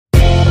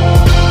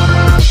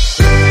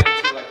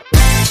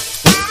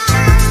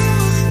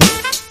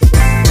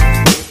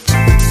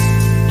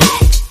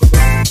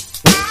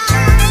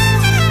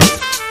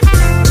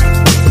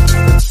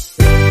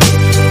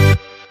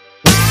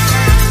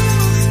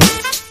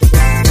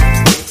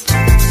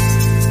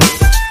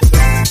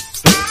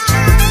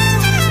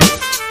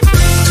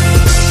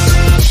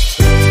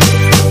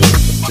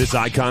This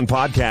Icon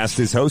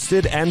podcast is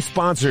hosted and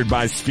sponsored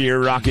by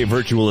Sphere Rocket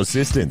Virtual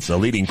Assistants, a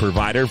leading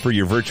provider for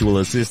your virtual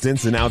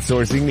assistants and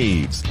outsourcing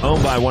needs.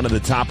 Owned by one of the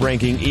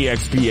top-ranking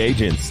EXP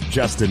agents,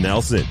 Justin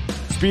Nelson.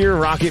 Sphere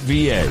Rocket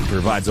VA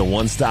provides a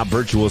one-stop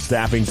virtual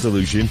staffing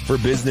solution for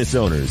business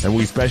owners, and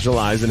we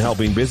specialize in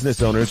helping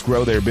business owners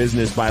grow their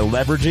business by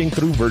leveraging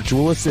through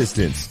virtual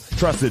assistants.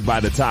 Trusted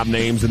by the top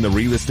names in the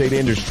real estate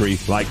industry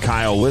like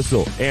Kyle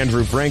Whistle,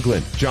 Andrew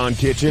Franklin, John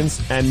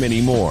Kitchens, and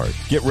many more.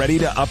 Get ready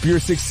to up your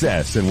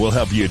success and we'll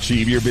help you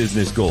achieve your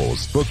business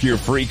goals. Book your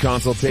free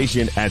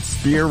consultation at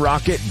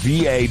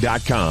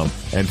sphererocketva.com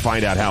and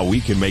find out how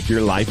we can make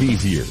your life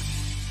easier.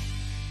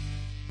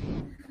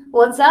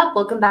 What's up?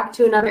 Welcome back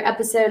to another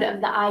episode of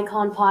the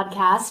Icon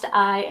Podcast.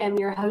 I am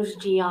your host,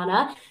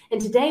 Gianna,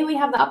 and today we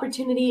have the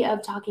opportunity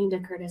of talking to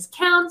Curtis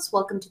Counts.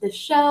 Welcome to the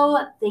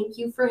show. Thank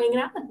you for hanging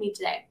out with me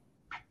today.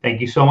 Thank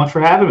you so much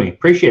for having me.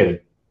 Appreciate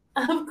it.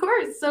 Of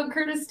course. So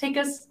Curtis, take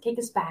us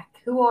back.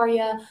 Who are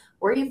you?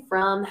 Where are you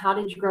from? How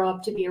did you grow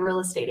up to be a real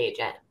estate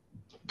agent?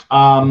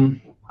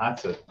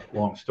 That's a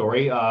long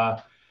story.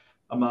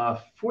 I'm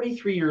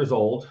 43 years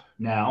old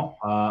now.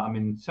 I'm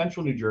in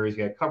central New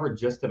Jersey. I covered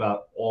just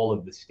about all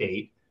of the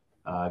state,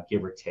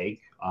 give or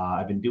take.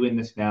 I've been doing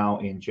this now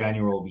in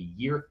January will be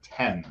year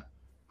 10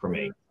 for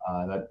me.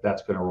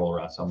 That's going to roll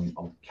around. So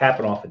I'm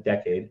capping off a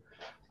decade.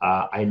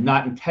 I had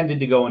not intended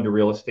to go into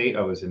real estate.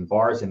 I was in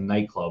bars and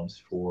nightclubs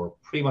for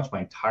pretty much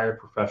my entire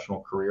professional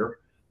career.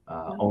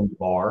 Owned a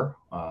bar,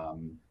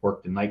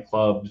 worked in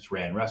nightclubs,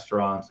 ran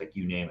restaurants, like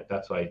you name it.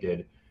 That's what I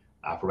did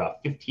for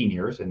about 15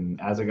 years. And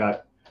as I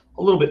got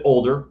a little bit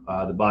older,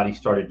 the body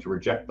started to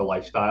reject the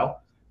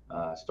lifestyle,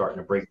 starting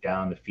to break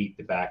down the feet,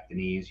 the back, the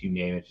knees, you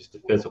name it, just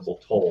the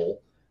physical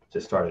toll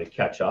just started to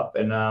catch up.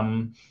 And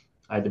I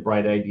had the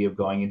bright idea of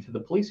going into the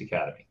police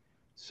academy.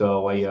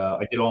 So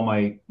I did all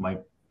my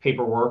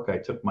paperwork. I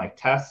took my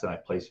tests and I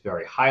placed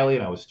very highly,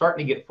 and I was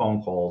starting to get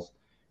phone calls.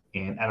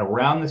 And at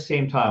around the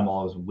same time, while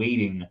I was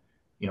waiting,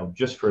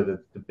 just for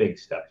the big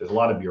step, there's a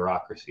lot of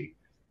bureaucracy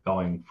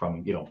going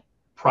from,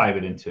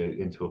 private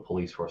into a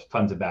police force,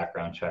 tons of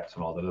background checks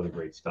and all that other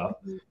great stuff.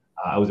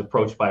 I was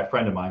approached by a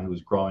friend of mine who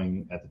was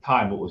growing at the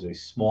time. It was a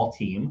small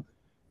team,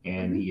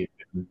 and he'd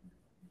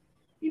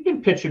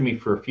been pitching me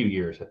for a few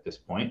years at this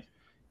point.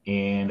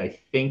 And I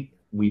think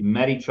we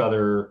met each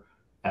other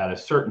at a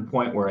certain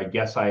point where I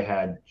guess I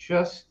had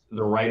just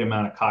the right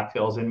amount of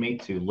cocktails in me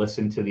to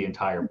listen to the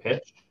entire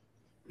pitch.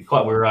 We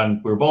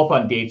were both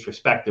on dates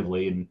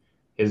respectively, and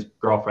his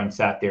girlfriend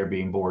sat there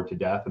being bored to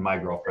death, and my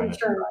girlfriend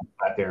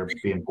sat there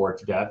being bored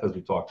to death as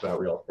we talked about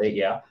real estate.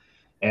 Yeah.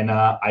 And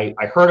I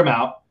heard him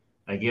out.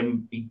 I gave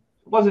him, it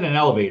wasn't an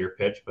elevator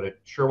pitch, but it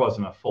sure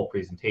wasn't a full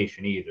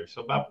presentation either.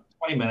 So about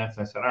 20 minutes,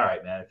 I said, all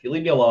right, man, if you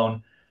leave me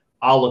alone,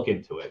 I'll look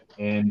into it.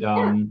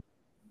 And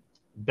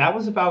that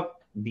was about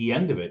the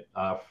end of it.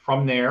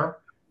 From there,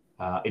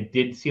 it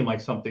did seem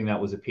like something that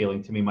was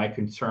appealing to me. My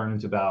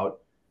concerns about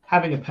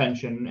having a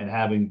pension and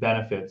having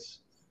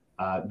benefits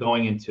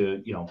going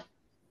into,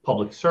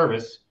 public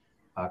service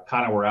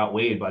kind of were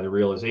outweighed by the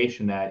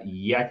realization that,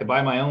 I could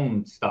buy my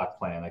own stock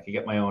plan. I could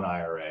get my own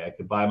IRA. I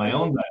could buy my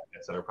own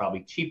benefits that are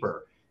probably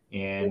cheaper.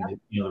 And,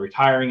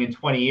 retiring in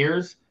 20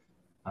 years,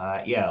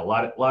 a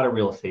lot of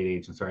real estate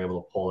agents are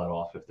able to pull that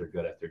off if they're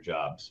good at their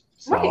jobs.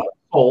 So I was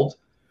told,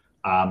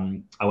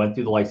 I went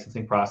through the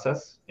licensing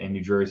process in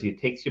New Jersey.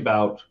 It takes you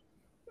about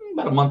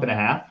a month and a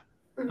half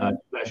to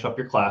finish up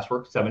your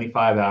classwork,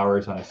 75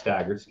 hours on a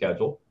staggered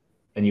schedule.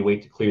 Then you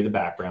wait to clear the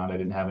background. I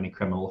didn't have any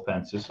criminal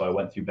offenses, so I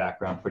went through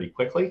background pretty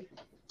quickly.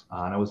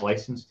 And I was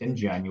licensed in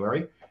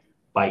January.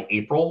 By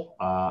April,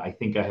 I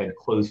think I had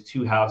closed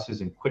 2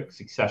 houses in quick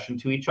succession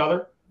to each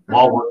other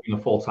while working a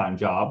full-time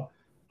job.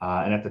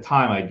 And at the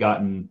time, I'd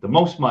gotten the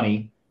most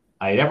money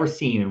I had ever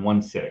seen in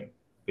one sitting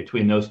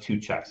between those 2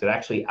 checks. It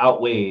actually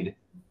outweighed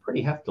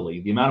pretty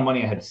heftily the amount of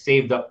money I had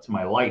saved up to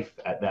my life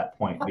at that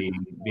point, being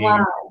in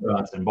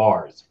restaurants and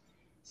bars.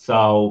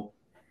 So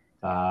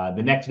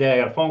the next day, I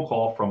got a phone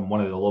call from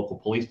one of the local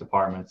police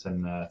departments,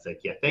 and it's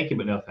like, yeah, thank you,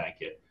 but no thank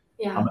you.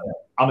 Yeah.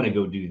 I'm gonna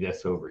go do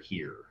this over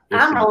here.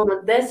 I'm rolling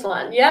with this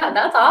one. Yeah,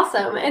 that's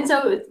awesome. And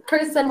so,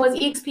 Curtis, then was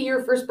EXP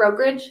your first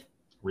brokerage?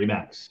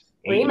 Remax.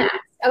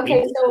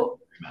 Okay,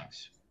 so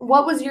Remax.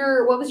 What was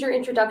your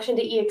introduction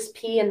to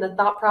EXP and the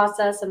thought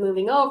process of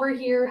moving over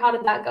here? How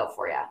did that go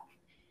for you?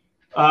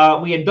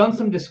 We had done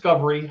some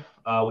discovery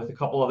with a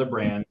couple other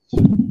brands.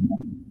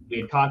 We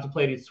had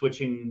contemplated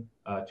switching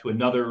to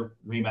another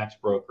Remax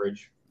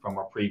brokerage from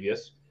our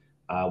previous.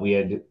 We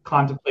had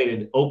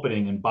contemplated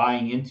opening and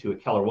buying into a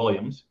Keller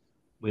Williams.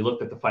 We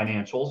looked at the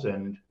financials,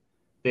 and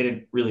they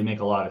didn't really make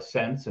a lot of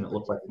sense, and it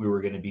looked like we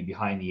were going to be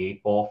behind the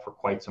 8 ball for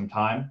quite some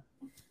time.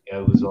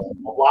 It was a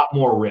lot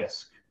more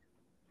risk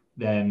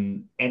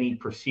than any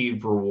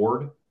perceived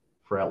reward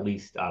for at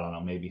least, I don't know,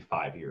 maybe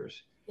 5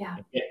 years. Yeah.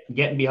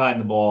 Getting behind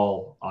the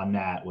ball on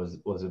that was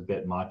a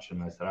bit much.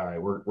 And I said, all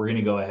right, we're going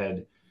to go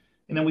ahead.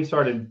 And then we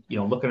started,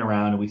 looking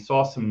around, and we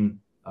saw some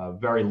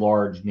very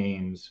large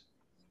names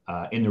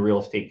in the real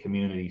estate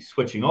community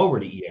switching over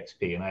to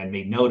EXP. And I had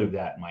made note of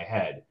that in my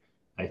head.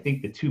 I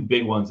think the two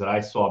big ones that I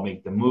saw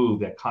make the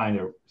move that kind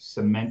of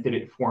cemented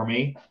it for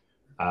me.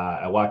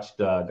 I watched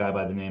a guy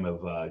by the name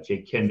of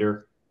Jake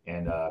Kinder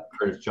and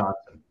Curtis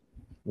Johnson.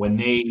 When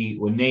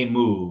they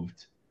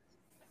moved,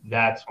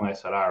 that's when I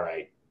said, all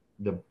right,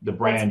 the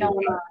brand,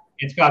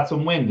 it's got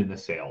some wind in the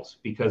sails,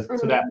 because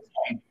to that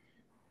point,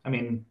 I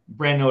mean,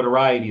 brand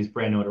notoriety is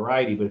brand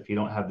notoriety, but if you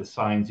don't have the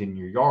signs in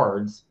your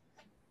yards,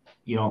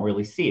 you don't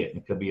really see it.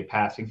 It could be a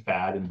passing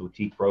fad, and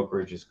boutique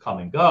brokerages come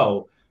and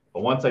go.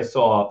 But once I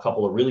saw a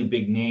couple of really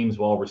big names,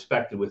 well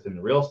respected within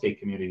the real estate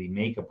community,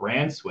 make a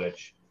brand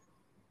switch,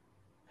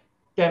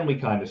 then we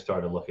kind of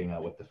started looking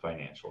at what the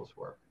financials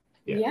were.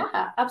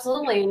 Yeah,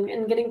 absolutely.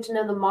 And getting to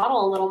know the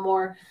model a little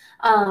more.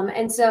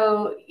 And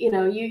so,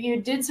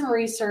 you did some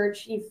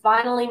research, you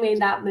finally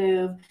made that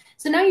move.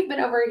 So now you've been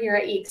over here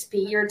at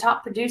EXP, you're a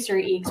top producer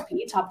at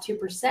EXP, top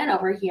 2%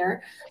 over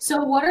here.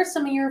 So what are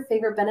some of your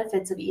favorite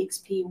benefits of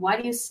EXP?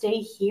 Why do you stay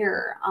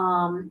here?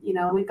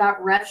 We've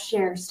got rev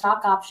share,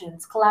 stock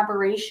options,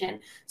 collaboration.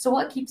 So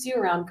what keeps you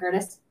around,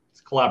 Curtis? It's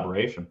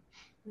collaboration.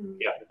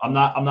 Yeah, I'm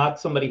not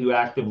somebody who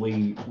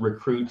actively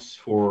recruits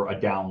for a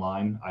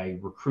downline. I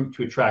recruit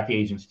to attract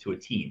agents to a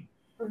team.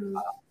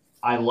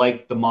 I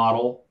like the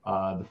model.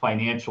 The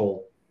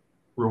financial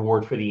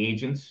reward for the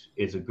agents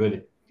is a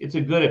good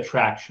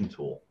attraction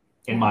tool,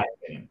 in my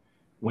opinion.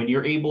 When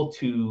you're able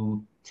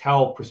to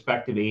tell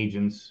prospective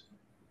agents,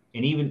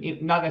 and even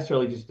not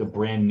necessarily just the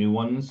brand new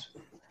ones,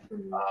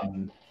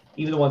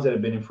 even the ones that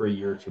have been in for a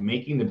year or two,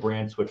 making the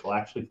brand switch will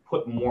actually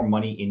put more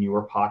money in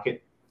your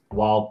pocket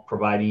while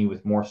providing you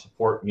with more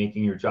support,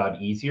 making your job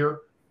easier.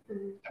 I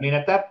mean,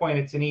 at that point,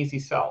 it's an easy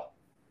sell.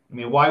 I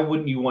mean, why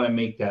wouldn't you want to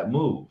make that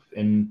move?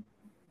 And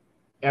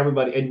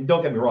everybody, and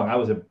don't get me wrong,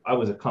 I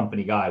was a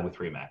company guy with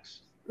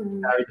RE/MAX.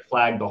 Carried the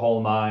flag the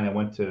whole nine. I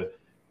went to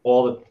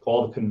all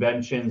the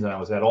conventions, and I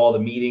was at all the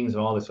meetings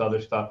and all this other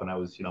stuff, and I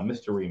was,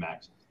 Mr.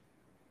 RE/MAX.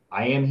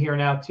 I am here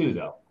now too,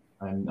 though.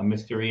 I'm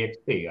Mr.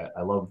 EXP.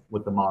 I love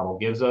what the model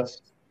gives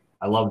us.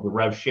 I love the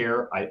rev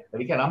share.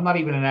 Again, I'm not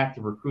even an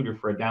active recruiter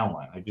for a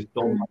downline. I just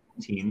build my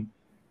own team.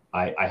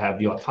 I have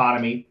the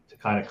autonomy to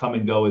kind of come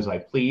and go as I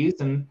please.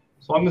 And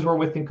as long as we're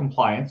within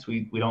compliance,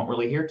 we don't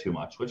really hear too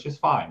much, which is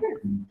fine.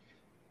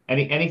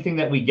 Anything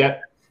that we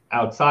get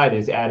outside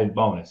is added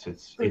bonus.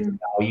 It's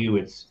value.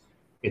 It's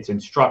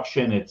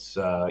instruction. It's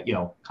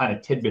kind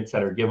of tidbits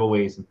that are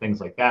giveaways and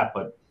things like that.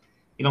 But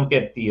you don't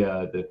get the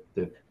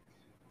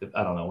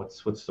I don't know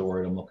what's the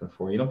word I'm looking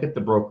for. You don't get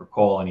the broker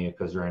calling you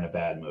because they're in a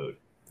bad mood.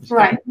 Just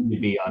right. To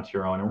be onto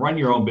your own and run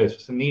your own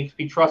business, and the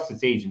EXP trusts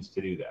its agents to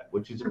do that,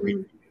 which is a great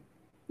thing.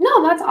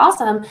 No, that's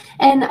awesome.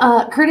 And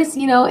Curtis,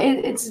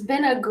 it's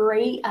been a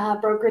great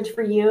brokerage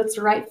for you. It's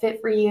the right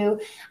fit for you.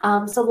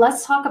 So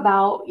let's talk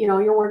about,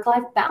 your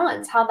work-life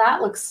balance, how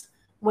that looks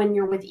when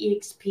you're with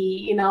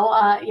EXP.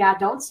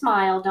 Don't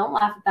smile. Don't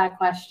laugh at that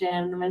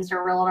question,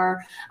 Mr.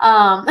 Realtor.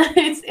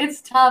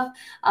 It's tough.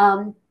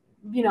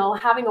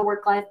 Having a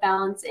work-life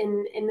balance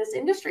in this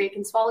industry, it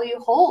can swallow you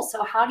whole.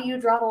 So how do you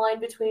draw the line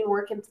between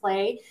work and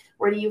play?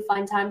 Where do you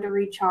find time to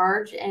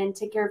recharge and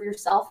take care of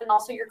yourself and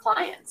also your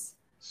clients?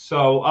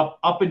 So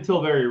up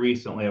until very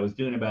recently, I was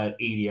doing about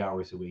 80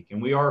 hours a week,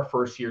 and we are a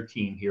first-year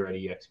team here at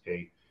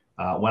EXP.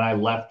 When I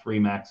left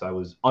RE/MAX, I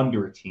was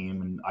under a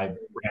team, and I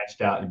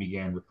branched out and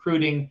began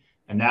recruiting,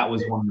 and that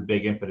was one of the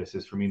big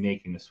impetuses for me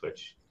making the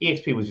switch.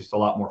 EXP was just a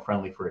lot more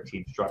friendly for a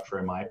team structure,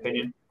 in my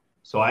opinion.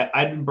 So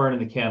I've been burning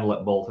the candle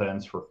at both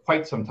ends for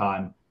quite some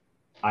time.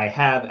 I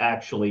have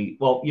actually,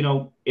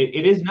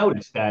 it is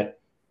noticed that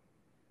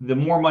the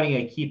more money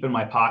I keep in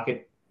my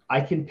pocket, I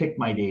can pick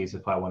my days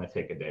if I want to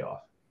take a day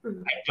off.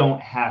 I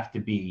don't have to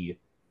be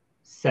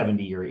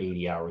 70 or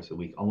 80 hours a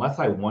week unless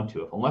I want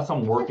to. Unless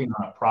I'm working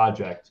on a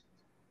project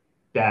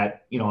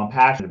that, I'm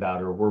passionate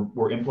about, or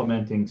we're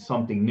implementing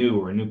something new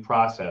or a new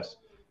process,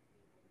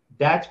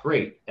 that's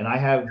great. And I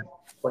have,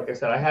 like I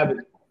said, I have it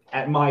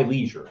at my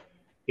leisure.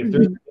 If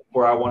there's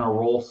where I want to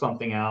roll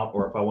something out,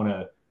 or if I want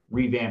to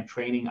revamp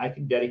training, I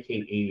can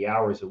dedicate 80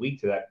 hours a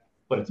week to that,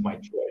 but it's my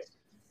choice.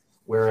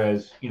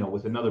 Whereas,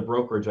 with another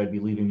brokerage, I'd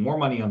be leaving more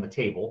money on the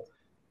table,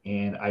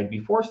 and I'd be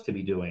forced to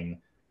be doing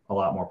a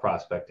lot more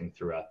prospecting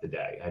throughout the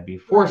day. I'd be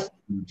forced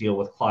to deal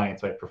with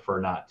clients I'd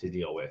prefer not to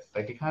deal with.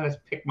 I could kind of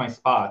pick my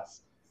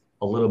spots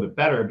a little bit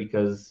better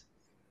because,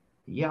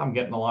 I'm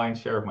getting the lion's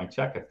share of my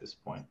check at this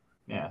point.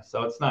 Yeah,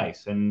 so it's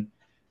nice. And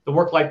the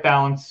work-life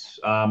balance,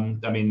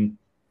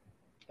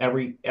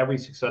 every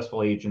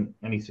successful agent,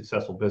 any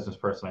successful business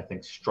person, I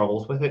think,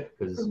 struggles with it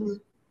because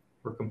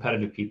we're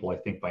competitive people, I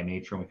think, by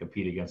nature, and we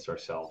compete against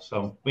ourselves.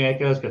 So it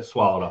does get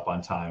swallowed up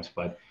on times.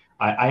 But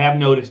I have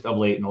noticed of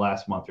late in the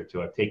last month or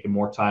two, I've taken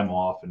more time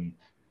off and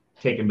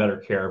taken better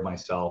care of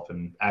myself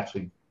and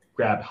actually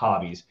grabbed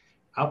hobbies.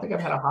 I don't think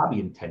I've had a hobby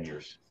in 10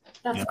 years.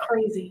 That's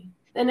crazy.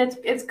 And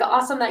it's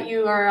awesome that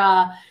you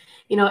are,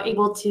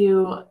 able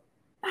to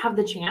have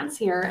the chance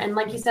here. And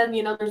like you said,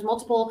 there's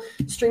multiple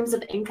streams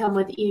of income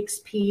with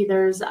EXP.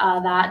 There's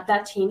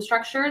that team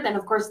structure, then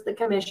of course the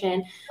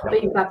commission,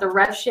 but you've got the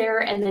rev share,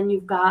 and then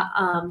you've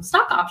got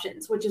stock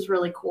options, which is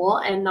really cool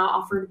and not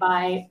offered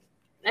by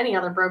any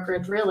other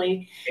brokerage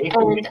really. Based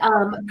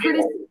And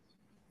Curtis,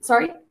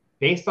 sorry?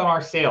 Based on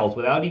our sales,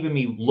 without even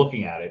me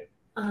looking at it,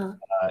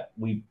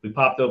 we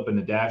popped open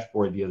the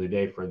dashboard the other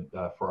day for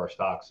our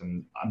stocks,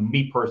 and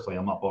me personally,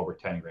 I'm up over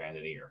 10 grand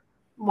in a year.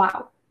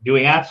 Wow.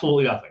 Doing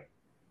absolutely nothing.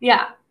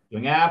 Yeah.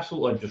 Doing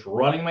absolutely, just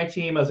running my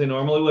team as I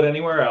normally would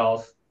anywhere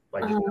else.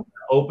 Like just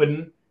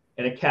open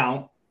an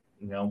account,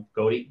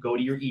 go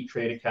to your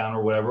E-Trade account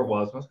or whatever it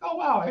was. And I was like, oh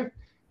wow,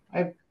 I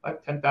have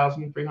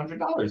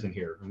 $10,300 in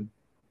here.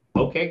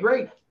 Okay,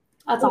 great.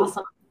 That's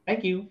awesome.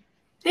 Thank you.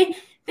 Thank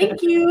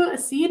you.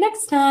 See you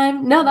next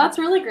time. No, that's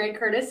really great,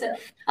 Curtis.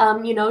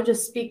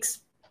 Just speaks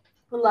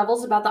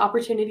levels about the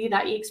opportunity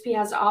that EXP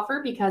has to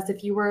offer, because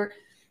if you were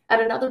at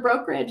another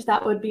brokerage,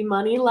 that would be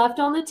money left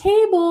on the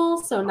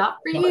table. So not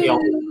for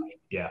you.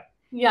 Yeah.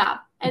 Yeah.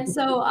 And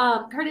so,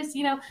 Curtis,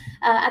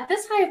 at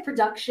this high of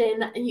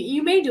production,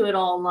 you may do it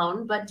all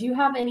alone, but do you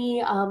have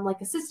any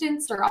like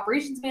assistants or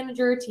operations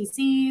manager,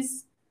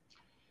 TCs?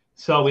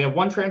 So we have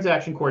one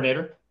transaction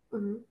coordinator.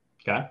 Mm-hmm.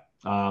 Okay.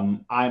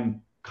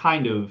 I'm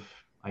kind of,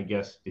 I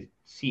guess, the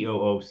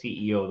COO,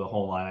 CEO, the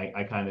whole line.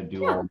 I kind of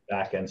do all the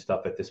back end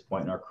stuff at this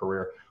point in our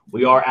career.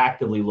 We are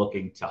actively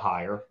looking to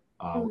hire.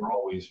 We're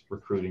always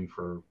recruiting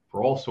for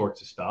all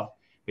sorts of stuff.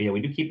 But yeah,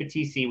 we do keep a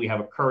TC. We have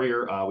a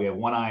courier. We have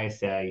one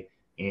ISA.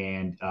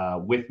 And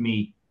with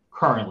me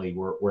currently,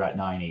 we're at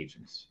 9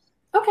 agents.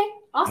 Okay,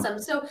 awesome.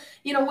 So,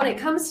 when it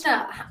comes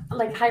to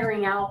like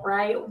hiring out,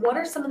 right, what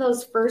are some of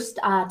those first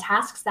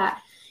tasks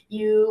that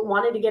you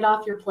wanted to get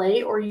off your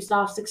plate, or you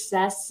saw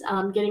success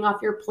getting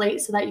off your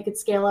plate so that you could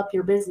scale up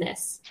your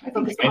business? I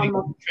think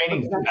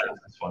training is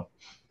this one.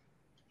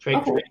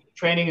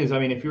 Training is,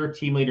 if you're a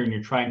team leader and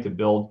you're trying to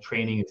build,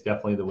 training is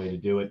definitely the way to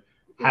do it.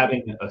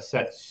 Having a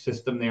set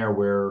system there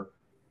where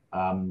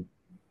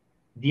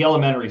the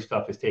elementary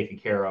stuff is taken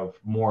care of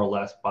more or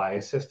less by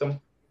a system.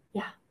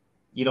 Yeah.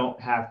 You don't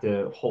have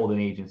to hold an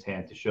agent's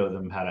hand to show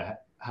them how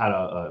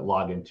to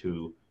log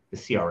into the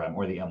CRM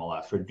or the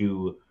MLS or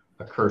do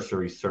a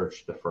cursory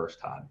search the first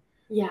time.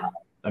 Yeah.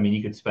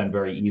 You could spend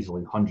very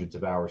easily hundreds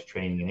of hours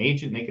training an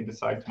agent, and they could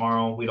decide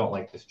tomorrow, we don't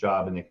like this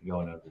job, and they can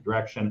go in another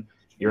direction.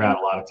 You're out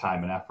a lot of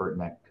time and effort,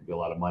 and that could be a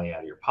lot of money out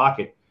of your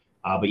pocket.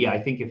 But yeah, I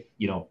think if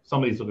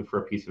somebody's looking for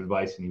a piece of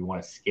advice and you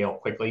want to scale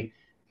quickly,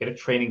 get a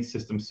training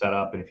system set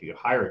up. And if you could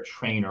hire a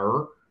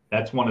trainer,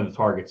 that's one of the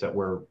targets that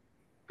we're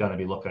going to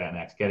be looking at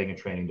next, getting a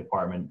training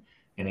department,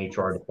 an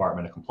HR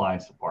department, a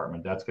compliance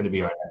department. That's going to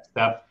be our next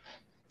step.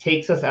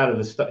 Takes us out of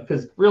the stuff,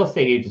 because real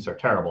estate agents are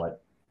terrible at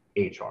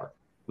HR.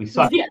 We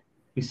suck. Yeah.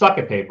 We suck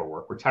at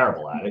paperwork. We're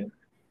terrible at it.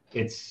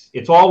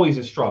 It's always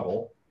a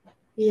struggle.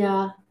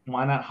 Yeah.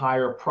 Why not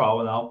hire a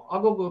pro? And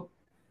I'll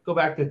go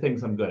back to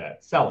things I'm good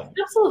at. Selling.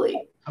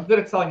 Absolutely. I'm good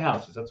at selling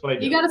houses. That's what I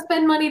do. You got to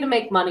spend money to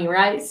make money,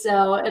 right?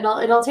 So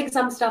it'll take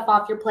some stuff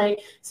off your plate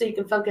so you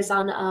can focus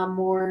on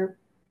more,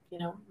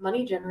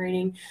 money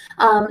generating.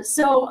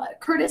 So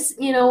Curtis,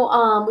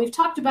 we've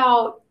talked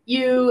about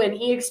you and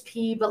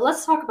EXP, but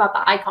let's talk about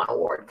the Icon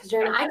Award, because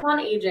you're an Icon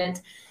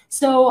agent.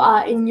 So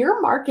in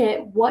your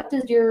market, what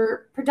does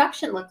your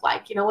production look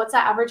like? What's the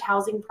average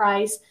housing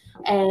price,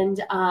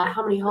 and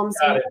how many homes?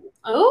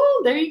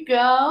 Oh, there you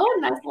go.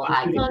 Nice little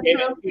Icon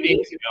trophy. 2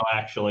 days ago,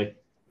 actually.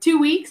 2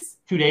 weeks?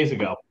 2 days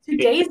ago. 2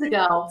 days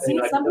ago. See,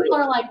 some people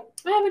are like,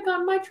 I haven't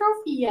gotten my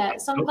trophy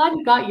yet. So I'm glad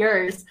you got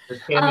yours.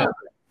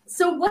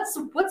 So what's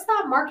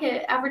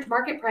that average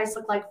market price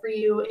look like for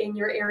you in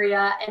your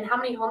area, and how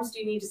many homes do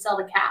you need to sell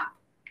to cap?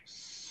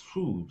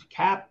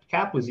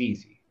 Cap was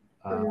easy.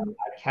 I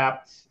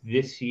capped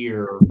this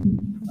year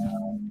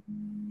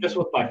just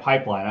with my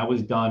pipeline. I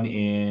was done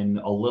in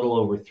a little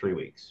over 3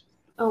 weeks.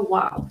 Oh,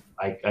 wow.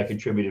 I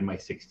contributed my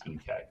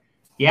 16K.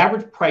 The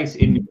average price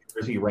in New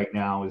Jersey right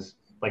now is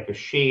like a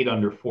shade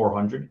under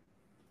 400.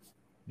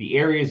 The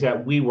areas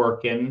that we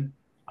work in,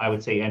 I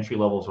would say entry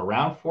levels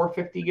around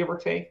 450, give or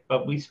take,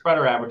 but we spread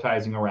our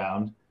advertising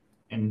around,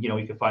 and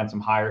we could find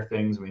some higher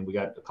things. We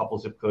got a couple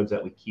of zip codes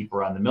that we keep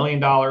around the $1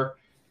 million.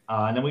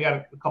 And then we got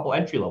a couple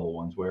entry level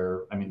ones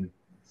where,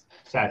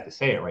 sad to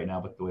say it right now,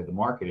 but the way the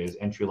market is,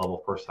 entry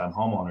level first time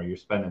homeowner, you're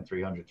spending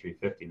 300,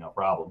 350, no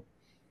problem.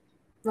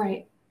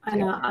 Right. I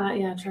know.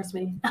 Yeah, trust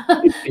me.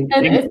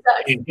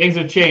 Things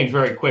have changed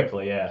very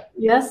quickly. Yeah.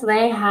 Yes,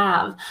 they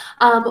have.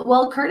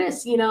 Well,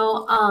 Curtis,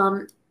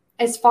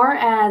 as far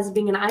as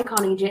being an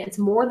Icon agent, it's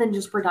more than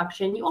just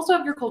production. You also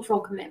have your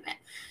cultural commitment.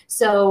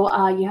 So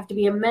you have to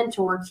be a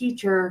mentor,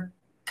 teacher,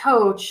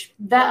 coach,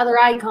 vet other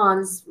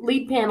icons,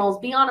 lead panels,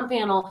 be on a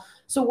panel.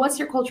 So what's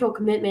your cultural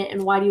commitment,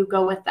 and why do you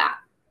go with that?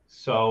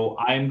 So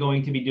I'm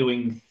going to be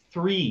doing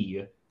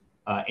 3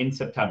 in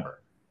September.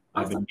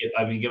 Awesome.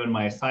 I've been given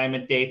my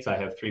assignment dates. I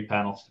have 3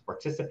 panels to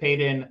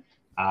participate in.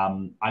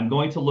 I'm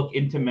going to look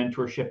into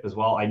mentorship as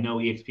well. I know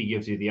EXP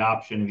gives you the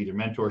option of either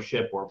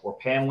mentorship or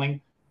paneling.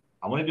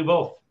 I want to do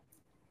both.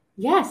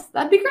 Yes,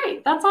 that'd be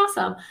great. That's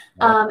awesome.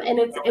 And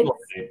it's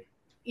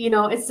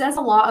it says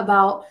a lot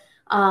about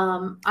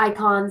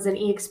Icons and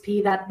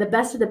EXP that the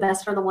best of the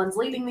best are the ones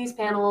leading these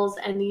panels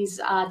and these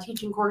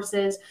teaching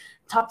courses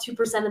top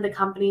 2% of the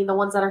company, the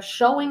ones that are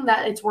showing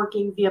that it's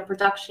working via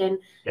production,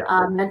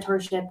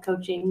 mentorship,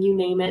 coaching, you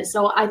name it.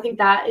 So I think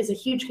that is a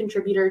huge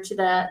contributor to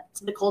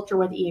the culture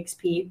with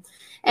EXP.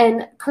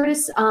 And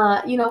Curtis,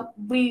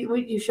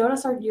 you showed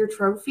us your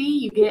trophy.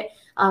 You get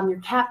your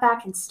cap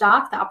back in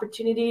stock, the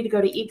opportunity to go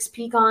to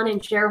EXPCon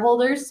and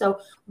shareholders. So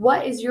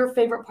what is your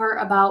favorite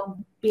part about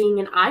being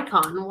an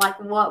icon? Like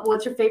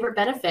what's your favorite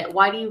benefit?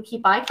 Why do you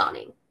keep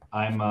iconing?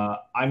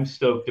 I'm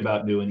stoked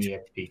about doing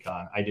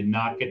EXPCon. I did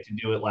not get to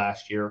do it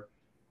last year.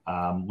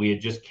 We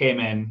had just came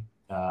in,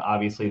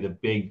 obviously the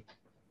big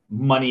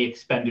money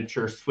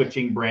expenditure,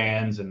 switching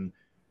brands and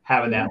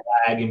having that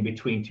lag in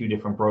between two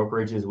different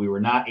brokerages. We were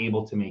not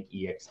able to make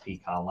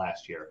EXPCon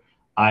last year.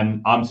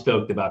 I'm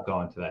stoked about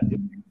going to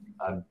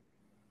that.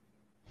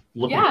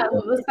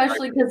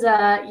 Especially because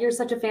you're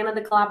such a fan of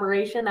the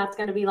collaboration. That's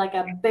going to be like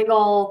a big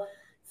old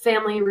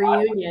family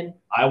reunion.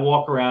 I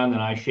walk around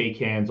and I shake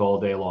hands all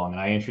day long, and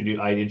I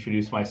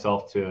introduce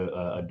myself to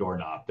a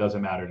doorknob.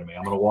 Doesn't matter to me.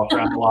 I'm going to walk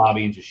around the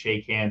lobby and just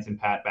shake hands and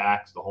pat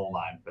backs the whole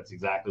nine. That's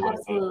exactly what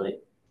Absolutely.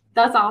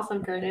 That's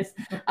awesome, Curtis.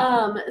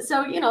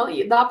 So,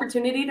 the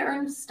opportunity to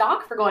earn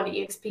stock for going to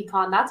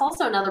EXPCon, that's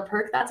also another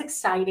perk. That's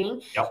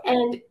exciting. Yep.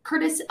 And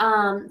Curtis,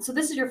 so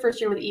this is your first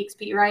year with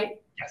EXP,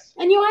 right? Yes.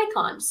 And you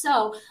icon.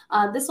 So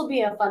this will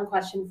be a fun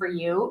question for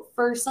you.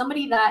 For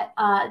somebody that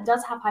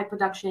does have high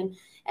production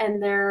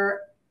and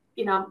they're,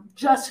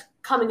 just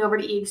coming over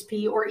to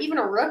EXP, or even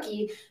a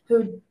rookie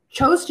who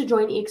chose to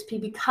join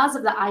EXP because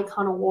of the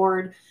Icon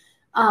Award,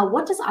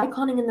 what does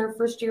iconing in their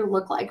first year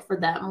look like for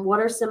them? What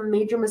are some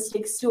major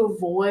mistakes to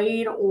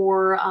avoid,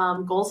 or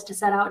goals to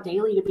set out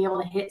daily to be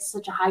able to hit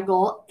such a high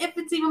goal, if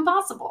it's even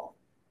possible?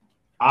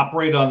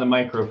 Operate on the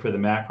micro for the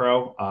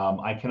macro.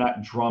 I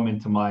cannot drum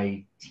into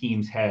my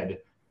team's head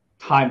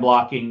time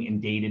blocking and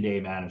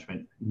day-to-day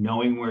management,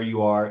 knowing where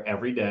you are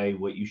every day,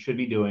 what you should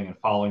be doing, and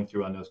following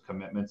through on those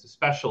commitments,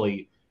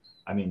 especially,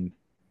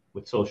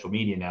 with social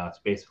media now, it's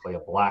basically a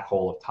black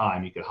hole of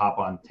time. You could hop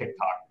on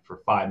TikTok for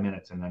 5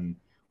 minutes and then,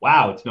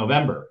 wow, it's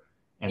November.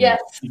 And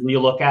yes, you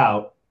look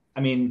out.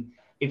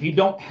 If you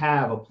don't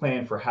have a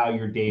plan for how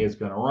your day is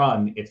going to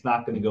run, it's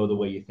not going to go the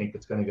way you think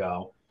it's going to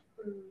go.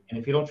 And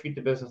if you don't treat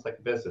the business like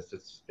a business,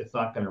 it's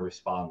not going to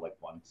respond like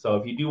one. So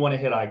if you do want to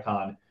hit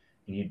icon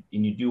and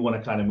you do want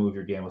to kind of move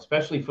your game,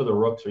 especially for the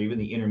rooks or even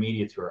the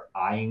intermediates who are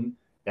eyeing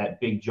that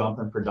big jump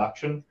in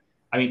production,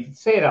 to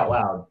say it out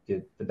loud,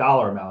 the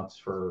dollar amounts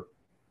for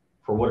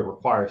what it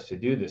requires to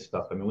do this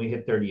stuff. We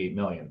hit 38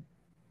 million.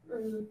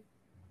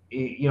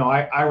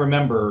 I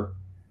remember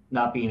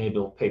not being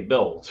able to pay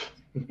bills.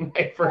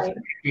 My first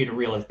being a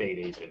real estate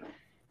agent.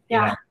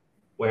 Yeah.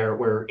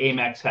 Where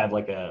Amex had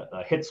like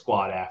a hit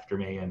squad after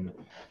me, and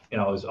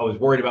I was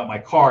worried about my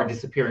car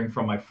disappearing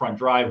from my front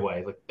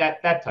driveway, like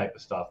that type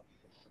of stuff.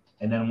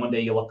 And then one day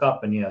you look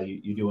up and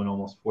you're doing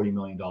almost $40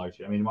 million.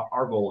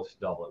 Our goal is to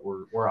double it.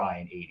 We're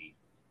eyeing 80.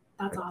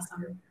 That's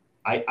awesome.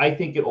 I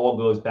think it all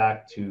goes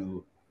back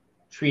to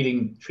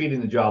treating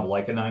the job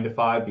like a 9 to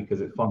 5,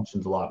 because it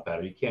functions a lot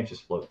better. You can't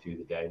just float through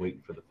the day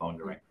waiting for the phone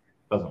to ring.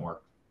 It doesn't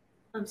work.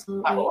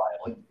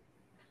 Absolutely.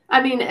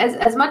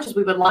 As much as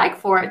we would like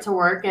for it to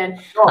work, and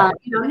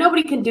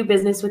nobody can do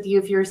business with you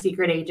if you're a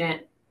secret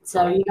agent.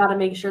 So you got to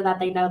make sure that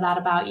they know that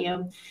about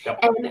you. Yep.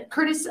 And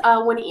Curtis,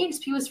 when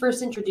EXP was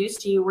first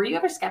introduced to you, were you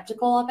ever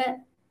skeptical of it?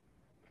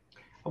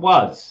 I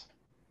was.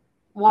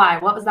 Why?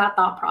 What was that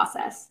thought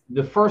process?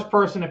 The first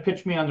person to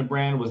pitch me on the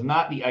brand was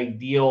not the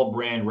ideal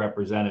brand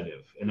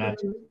representative, and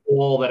that's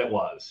all that it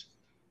was.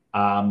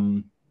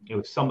 It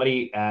was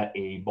somebody at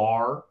a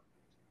bar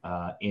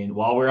while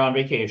we were on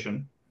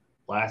vacation.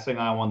 Last thing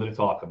I wanted to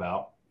talk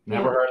about.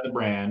 Never heard of the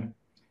brand.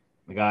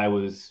 The guy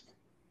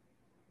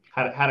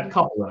had a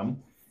couple of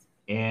them,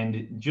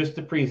 and just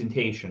the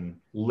presentation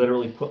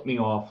literally put me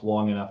off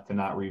long enough to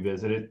not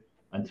revisit it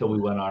until we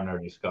went on our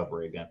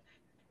discovery again.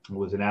 It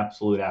was an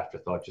absolute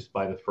afterthought just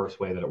by the first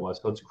way that it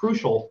was. So it's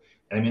crucial.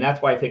 And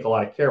that's why I take a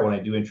lot of care when I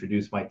do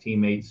introduce my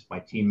teammates, my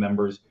team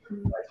members,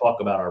 when I talk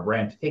about our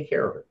brand, to take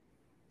care of it.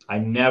 I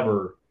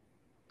never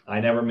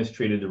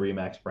mistreated the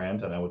Remax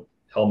brand, and I would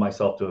held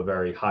myself to a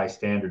very high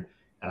standard.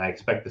 And I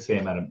expect the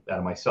same out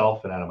of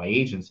myself and out of my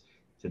agents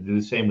to do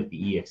the same with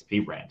the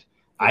EXP brand.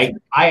 I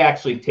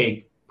actually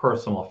take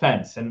personal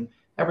offense, and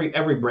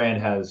every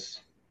brand has,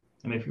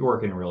 if you're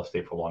working in real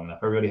estate for long enough,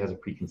 everybody has a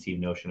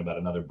preconceived notion about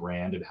another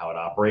brand and how it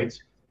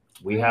operates.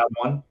 We have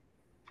one.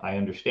 I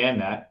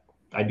understand that.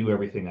 I do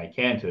everything I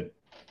can to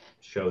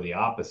show the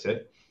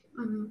opposite.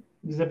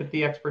 Exhibit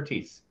the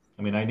expertise.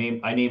 I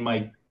name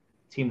my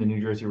team the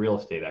New Jersey Real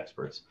Estate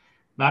Experts.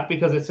 Not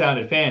because it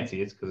sounded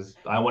fancy. It's because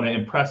I want to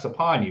impress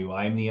upon you.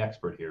 I'm the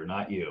expert here,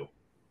 not you.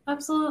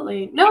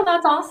 Absolutely. No,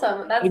 that's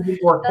awesome. That's great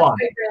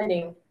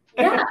branding.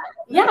 Yeah.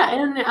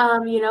 And,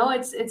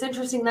 it's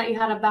interesting that you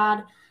had a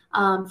bad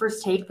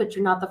first take, but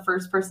you're not the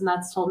first person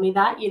that's told me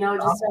that,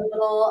 just a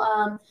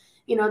little,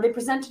 they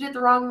presented it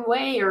the wrong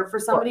way, or for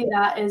somebody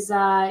that is,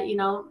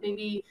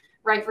 maybe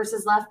right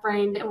versus left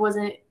brained, it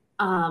wasn't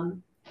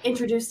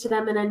introduced to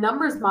them in a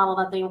numbers model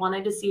that they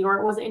wanted to see, or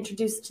it wasn't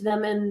introduced to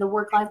them in the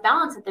work-life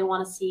balance that they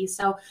want to see.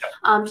 So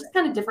just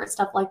kind of different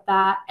stuff like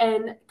that.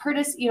 And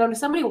Curtis, to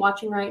somebody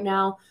watching right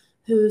now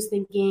who's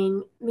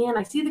thinking, man,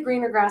 I see the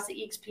greener grass at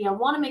EXP. I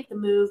want to make the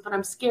move, but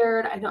I'm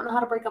scared. I don't know how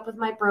to break up with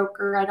my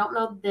broker. I don't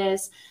know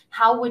this.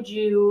 How would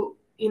you,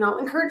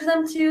 encourage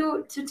them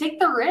to take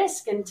the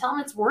risk and tell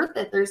them it's worth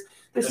it? There's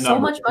so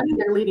much money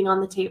they're leaving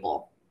on the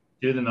table.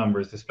 Do the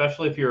numbers,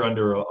 especially if you're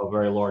under a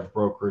very large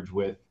brokerage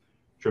with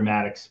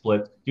dramatic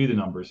splits. Do the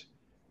numbers.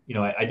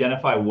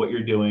 Identify what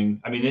you're doing.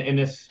 I mean, and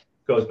this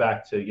goes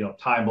back to,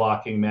 time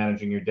blocking,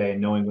 managing your day,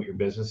 and knowing what your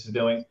business is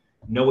doing.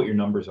 Know what your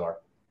numbers are.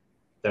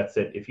 That's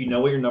it. If you know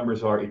what your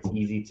numbers are, it's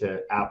easy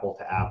to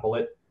apple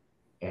it.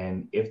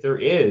 And if there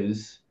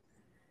is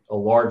a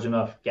large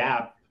enough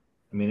gap,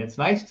 I mean, it's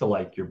nice to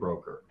like your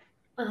broker.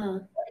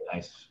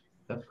 Nice.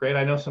 That's great.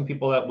 I know some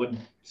people that would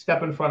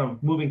step in front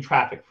of moving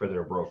traffic for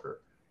their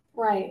broker.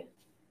 Right.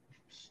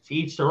 To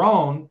each their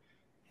own.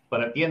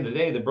 But at the end of the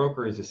day, the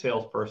broker is a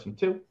salesperson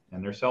too,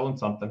 and they're selling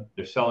something.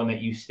 They're selling that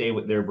you stay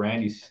with their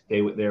brand, you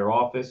stay with their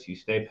office, you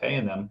stay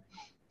paying them.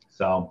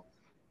 So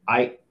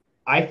I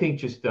think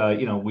just,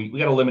 we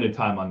got a limited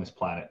time on this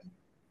planet.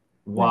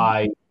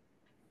 Why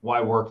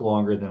work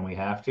longer than we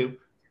have to?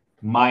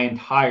 My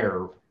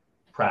entire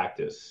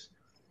practice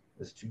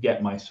is to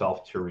get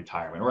myself to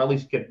retirement, or at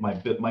least get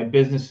my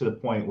business to the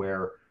point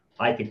where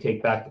I could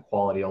take back the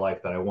quality of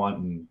life that I want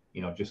and,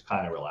 just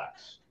kind of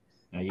relax.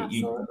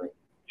 You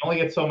only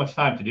get so much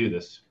time to do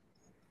this.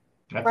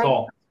 That's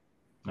all.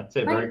 That's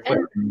it. Very quick.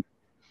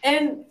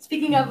 And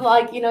speaking of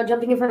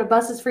jumping in front of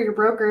buses for your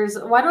brokers,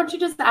 why don't you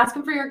just ask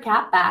them for your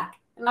cap back?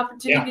 An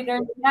opportunity to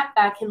earn the cap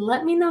back, and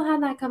let me know how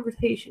that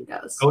conversation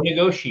goes. Go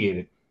negotiate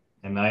it.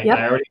 And I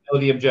already know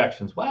the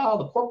objections. Well,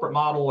 the corporate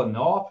model and the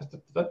office,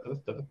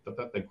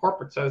 the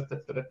corporate says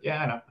that.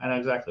 Yeah, I know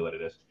exactly what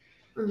it is.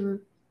 Mm-hmm.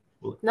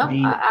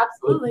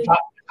 Absolutely. The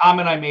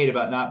comment I made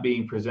about not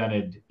being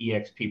presented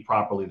EXP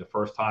properly the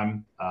first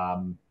time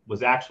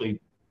was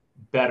actually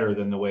better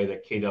than the way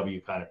that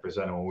KW kind of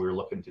presented when we were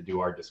looking to do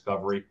our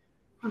discovery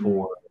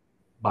for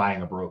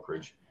buying a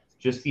brokerage.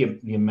 Just the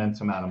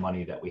immense amount of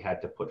money that we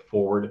had to put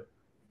forward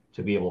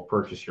to be able to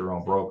purchase your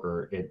own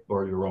broker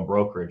or your own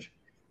brokerage.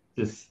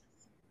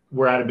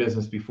 We're out of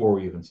business before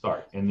we even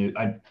start, and it's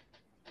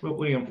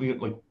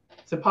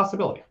a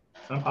possibility.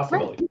 It's an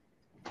impossibility.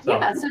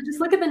 Right. So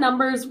just look at the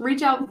numbers,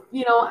 reach out,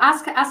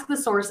 ask the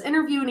source,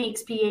 interview an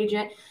EXP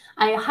agent.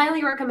 I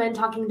highly recommend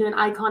talking to an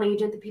Icon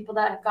agent, the people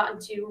that have gotten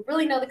to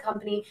really know the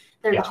company.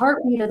 They're the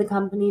heartbeat of the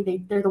company.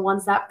 They're the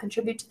ones that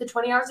contribute to the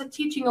 20 hours of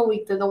teaching a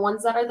week. They're the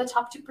ones that are the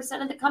top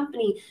 2% of the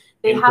company.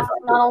 They have to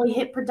not only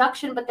hit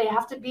production, but they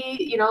have to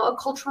be, a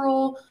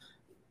cultural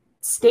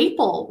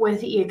staple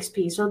with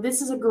EXP. So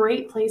this is a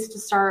great place to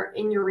start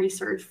in your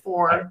research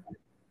for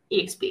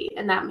EXP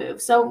and that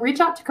move. So reach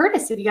out to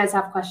Curtis if you guys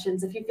have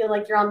questions, if you feel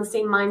like you're on the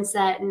same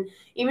mindset. And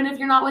even if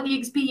you're not with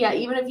EXP yet,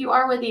 even if you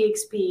are with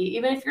EXP,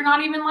 even if you're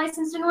not even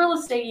licensed in real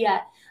estate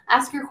yet,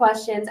 ask your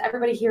questions.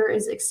 Everybody here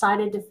is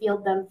excited to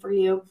field them for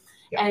you.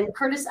 Yeah. And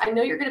Curtis, I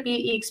know you're going to be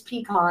at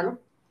EXP Con.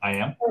 I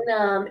am.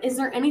 And, is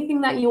there anything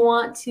that you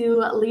want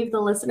to leave the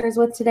listeners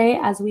with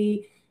today as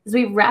we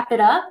wrap it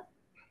up?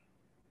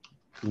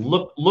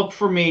 Look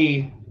for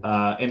me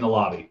in the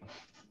lobby.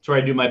 That's where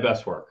I do my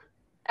best work.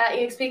 At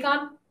EXP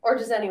Con? Or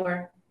just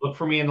anywhere? Look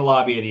for me in the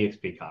lobby at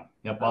EXP Con.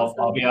 Yep,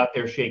 I'll be out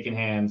there shaking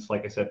hands,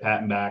 like I said,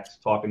 patting backs,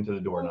 talking to the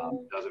doorknob.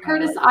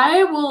 Curtis,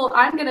 I'm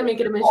going to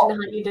make it a mission to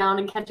hunt you down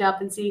and catch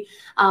up and see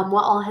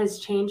what all has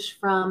changed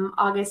from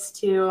August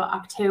to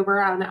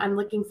October. I'm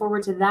looking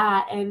forward to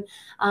that. And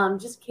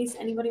just in case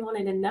anybody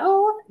wanted to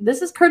know,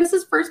 this is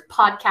Curtis's first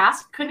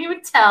podcast. Couldn't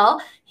even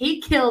tell. He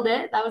killed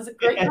it. That was a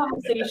great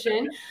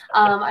conversation.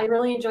 I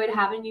really enjoyed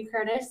having you,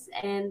 Curtis.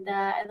 And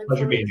I look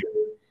forward to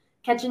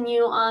catching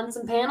you on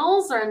some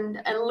panels, or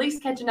at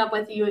least catching up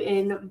with you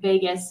in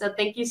Vegas. So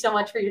thank you so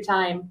much for your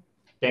time.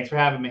 Thanks for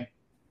having me.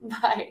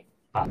 Bye.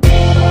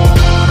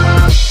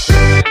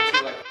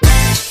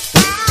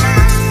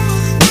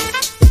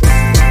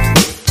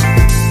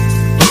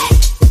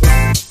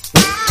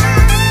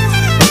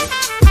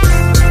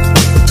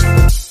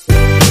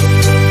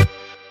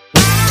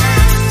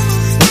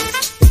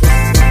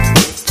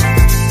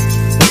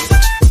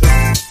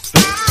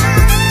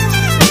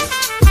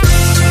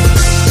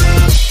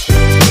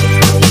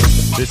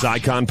 This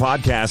Icon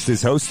podcast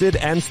is hosted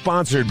and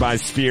sponsored by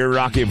Sphere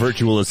Rocket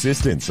Virtual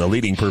Assistants, a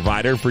leading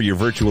provider for your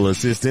virtual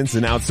assistants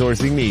and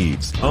outsourcing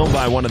needs. Owned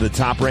by one of the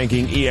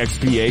top-ranking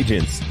EXP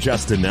agents,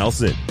 Justin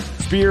Nelson.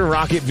 Sphere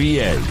Rocket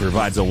VA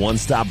provides a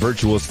one-stop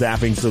virtual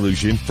staffing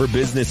solution for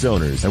business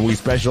owners, and we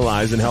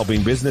specialize in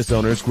helping business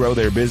owners grow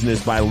their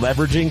business by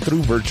leveraging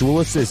through virtual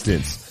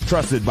assistants.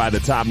 Trusted by the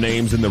top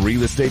names in the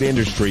real estate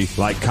industry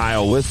like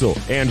Kyle Whistle,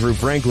 Andrew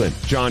Franklin,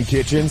 John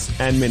Kitchens,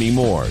 and many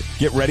more.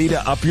 Get ready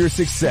to up your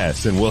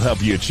success, and we'll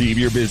help you achieve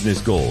your business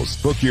goals.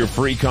 Book your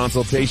free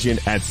consultation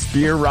at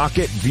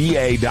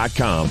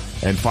SphereRocketVA.com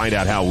and find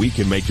out how we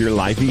can make your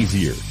life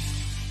easier.